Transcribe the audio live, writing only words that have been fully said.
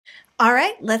All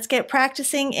right, let's get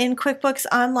practicing in QuickBooks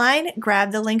Online.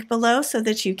 Grab the link below so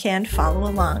that you can follow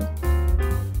along.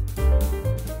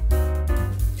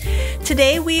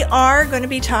 Today we are going to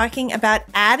be talking about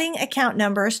adding account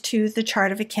numbers to the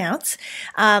chart of accounts.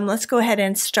 Let's go ahead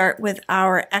and start with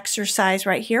our exercise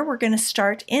right here. We're going to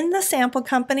start in the sample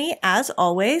company as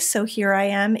always. So here I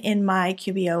am in my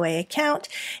QBOA account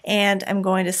and I'm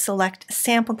going to select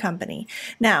sample company.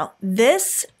 Now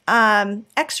this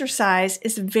exercise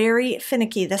is very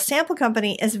finicky. The sample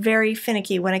company is very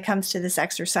finicky when it comes to this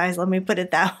exercise. Let me put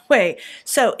it that way.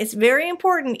 So it's very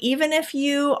important, even if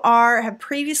you have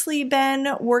previously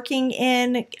been working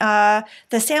in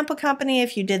the sample company,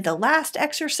 if you did the last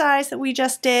exercise that we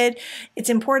just did, it's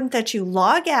important that you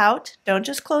log out. Don't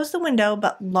just close the window,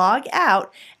 but log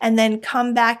out and then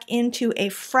come back into a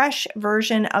fresh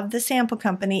version of the sample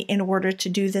company in order to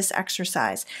do this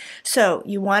exercise. So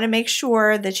you want to make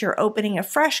sure that you're opening a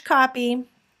fresh copy.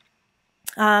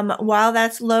 While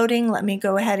that's loading, let me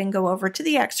go ahead and go over to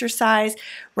the exercise.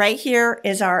 Right here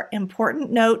is our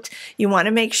important note. You want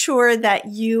to make sure that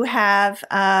you have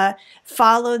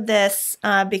followed this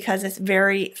because it's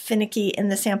very finicky in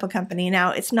the sample company.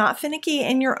 Now, it's not finicky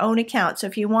in your own account. So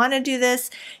if you want to do this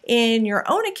in your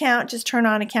own account, just turn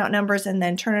on account numbers and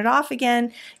then turn it off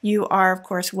again. You are, of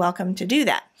course, welcome to do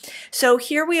that. So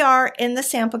here we are in the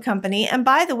sample company, and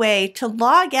by the way, to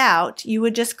log out, you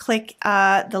would just click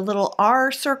the little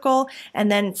R circle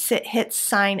and then hit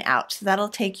sign out. So that'll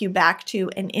take you back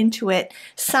to an Intuit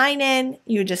sign in.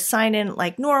 You just sign in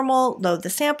like normal, load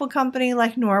the sample company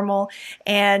like normal,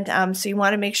 and so you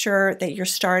want to make sure that you're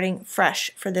starting fresh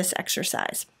for this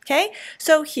exercise. Okay,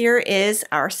 so here is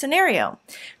our scenario.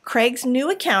 Craig's new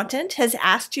accountant has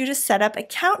asked you to set up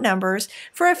account numbers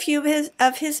for a few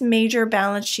of his major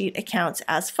balance sheet accounts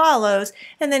as follows,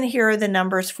 and then here are the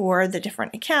numbers for the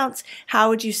different accounts. How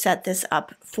would you set this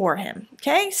up for him?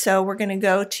 Okay, so we're going to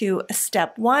go to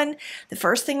step one. The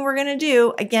first thing we're going to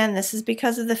do, again, this is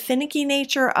because of the finicky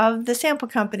nature of the sample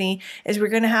company, is we're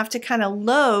going to have to kind of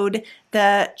load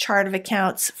the chart of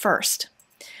accounts first.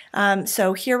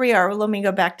 So here we are. Let me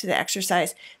go back to the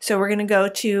exercise. So we're going to go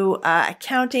to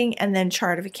accounting and then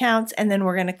chart of accounts, and then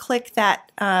we're going to click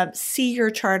that see your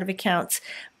chart of accounts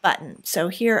button. So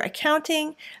here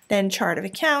accounting, then chart of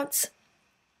accounts.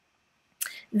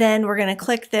 Then we're going to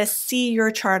click this see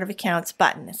your chart of accounts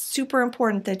button. It's super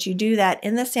important that you do that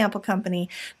in the sample company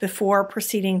before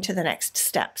proceeding to the next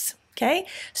steps. Okay,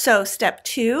 so step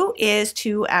two is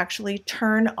to actually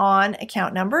turn on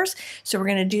account numbers. So we're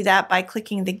going to do that by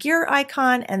clicking the gear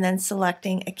icon and then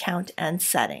selecting account and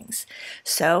settings.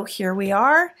 So here we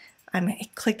are. I'm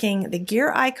clicking the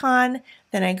gear icon,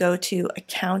 then I go to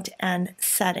account and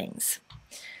settings.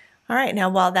 All right, now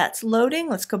while that's loading,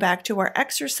 let's go back to our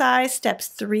exercise, steps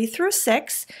 3 through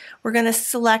 6. We're going to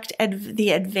select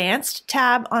the Advanced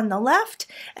tab on the left,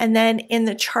 and then in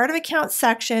the Chart of Accounts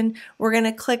section, we're going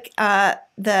to click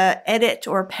the Edit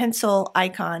or Pencil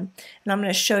icon, and I'm going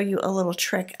to show you a little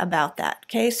trick about that.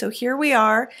 Okay, so here we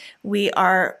are. We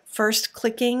are first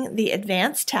clicking the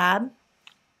Advanced tab,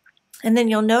 and then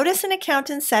you'll notice in Account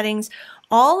and Settings,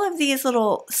 all of these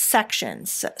little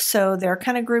sections, so they're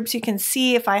kind of groups. You can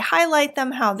see if I highlight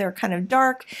them how they're kind of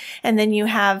dark, and then you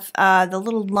have the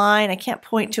little line. I can't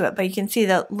point to it, but you can see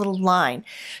the little line.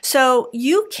 So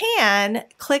you can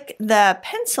click the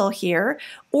pencil here,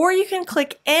 or you can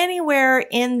click anywhere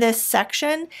in this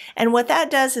section, and what that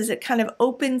does is it kind of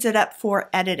opens it up for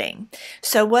editing.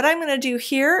 So what I'm going to do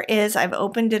here is I've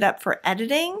opened it up for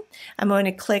editing. I'm going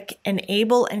to click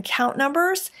Enable Account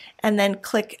Numbers and then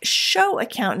click Show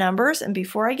Account Numbers. And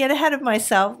before I get ahead of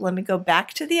myself, let me go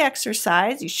back to the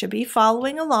exercise. You should be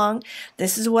following along.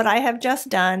 This is what I have just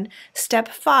done. Step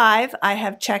 5, I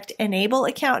have checked Enable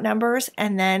Account Numbers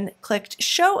and then clicked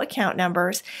Show Account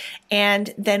Numbers,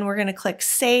 and then we're going to click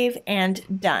Save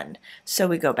and Done. So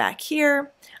we go back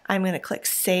here. I'm going to click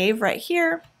Save right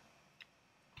here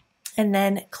and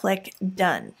then click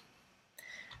Done.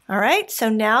 All right, so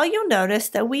now you'll notice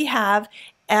that we have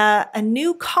a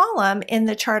new column in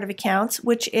the chart of accounts,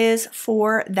 which is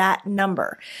for that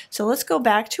number. So let's go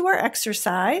back to our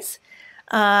exercise.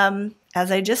 As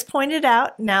I just pointed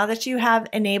out, now that you have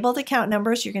enabled account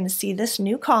numbers, you're going to see this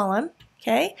new column.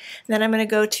 Okay, then I'm going to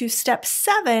go to step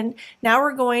 7. Now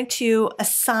we're going to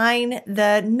assign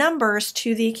the numbers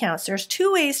to the accounts. There's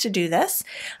 2 ways to do this.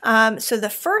 So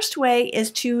the first way is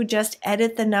to just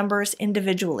edit the numbers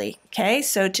individually. Okay,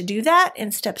 so to do that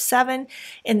in step 7,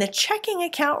 in the checking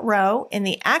account row, in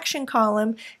the action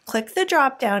column, click the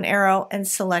drop down arrow and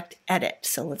select edit.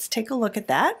 So let's take a look at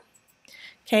that.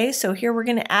 Okay, so here we're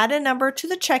going to add a number to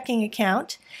the checking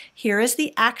account. Here is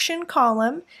the action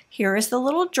column. Here is the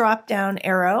little drop down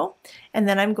arrow, and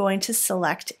then I'm going to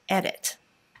select edit.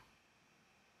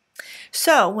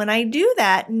 So when I do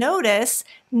that, notice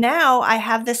now I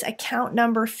have this account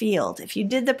number field. If you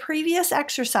did the previous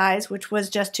exercise, which was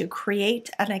just to create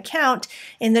an account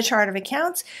in the chart of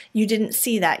accounts, you didn't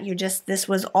see that. This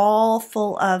was all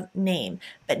full of name.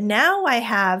 But now I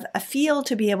have a field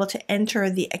to be able to enter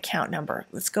the account number.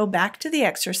 Let's go back to the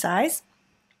exercise.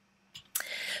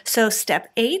 So step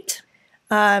 8.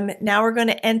 Now we're going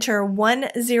to enter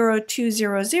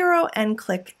 10200 and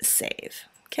click save.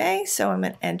 Okay, so I'm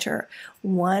going to enter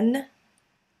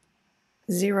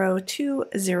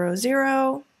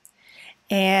 10200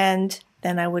 and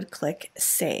then I would click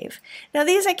save. Now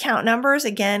these account numbers,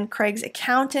 again, Craig's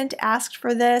accountant asked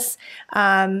for this.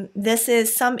 This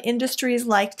is, some industries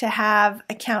like to have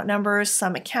account numbers,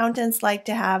 some accountants like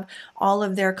to have all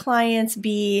of their clients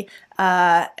be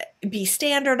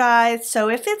standardized. So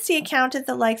if it's the accountant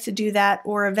that likes to do that,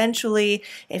 or eventually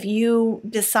if you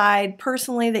decide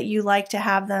personally that you like to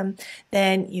have them,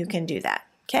 then you can do that.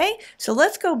 Okay, so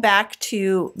let's go back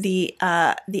to the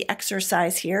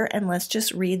exercise here and let's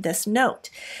just read this note.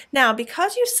 Now,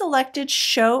 because you selected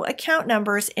show account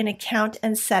numbers in account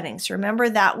and settings, remember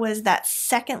that was that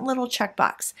second little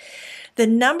checkbox. The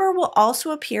number will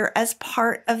also appear as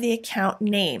part of the account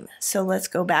name. So let's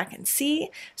go back and see.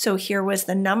 So here was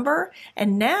the number,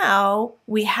 and now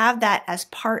we have that as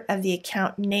part of the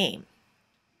account name.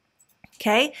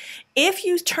 Okay, if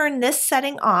you turn this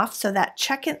setting off, so that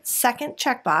second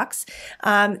checkbox,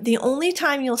 the only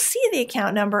time you'll see the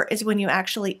account number is when you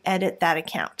actually edit that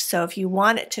account. So if you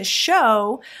want it to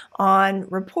show on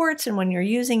reports and when you're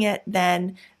using it,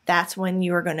 then that's when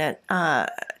you are going to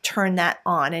turn that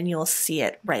on and you'll see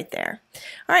it right there.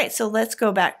 All right, so let's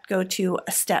go to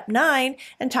step 9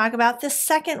 and talk about the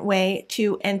second way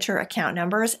to enter account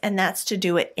numbers, and that's to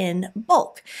do it in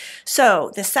bulk.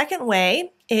 So the second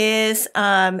way is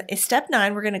step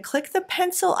 9. We're going to click the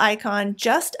pencil icon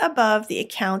just above the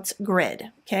accounts grid.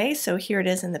 Okay, so here it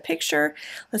is in the picture.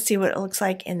 Let's see what it looks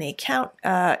like in the account,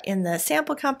 in the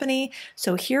sample company.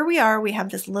 So here we are, we have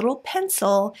this little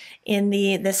pencil in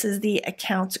this is the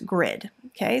accounts grid.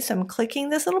 Okay, so I'm clicking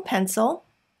this little pencil.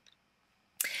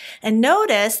 And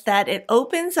notice that it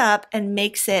opens up and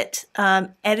makes it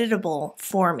editable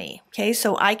for me. Okay,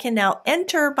 so I can now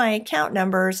enter my account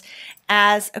numbers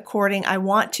as according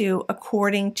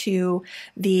to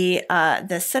the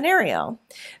scenario.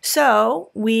 So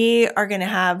we are going to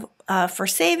have for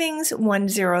savings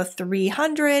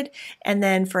 10300, and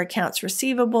then for accounts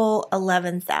receivable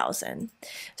 11,000.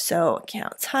 So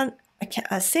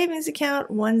savings account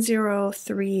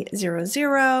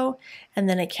 10300, and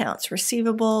then accounts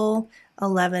receivable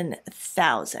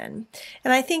 11,000.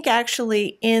 And I think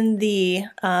actually in the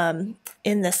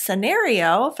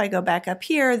scenario, if I go back up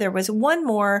here, there was one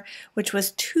more, which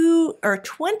was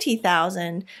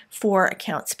 20,000 for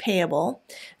accounts payable.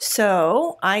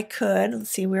 So I could,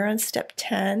 let's see, we're on step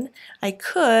 10. I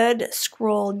could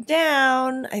scroll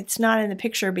down. It's not in the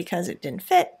picture because it didn't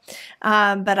fit,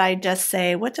 but I just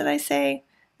say, what did I say?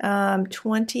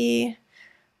 20.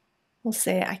 We'll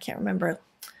say, I can't remember.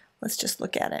 Let's just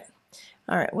look at it.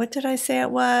 All right, what did I say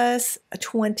it was?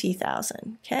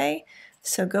 20,000, okay?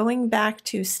 So going back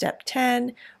to step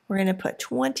 10, we're going to put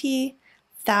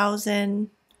 20,000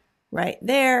 right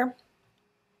there.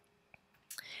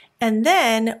 And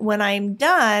then when I'm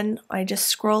done, I just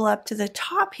scroll up to the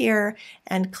top here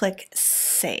and click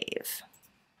Save.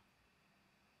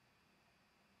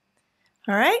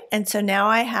 All right, and so now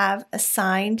I have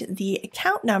assigned the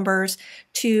account numbers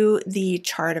to the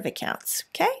chart of accounts,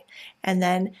 okay? And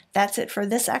then that's it for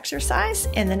this exercise.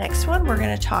 In the next one, we're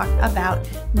going to talk about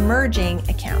merging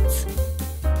accounts.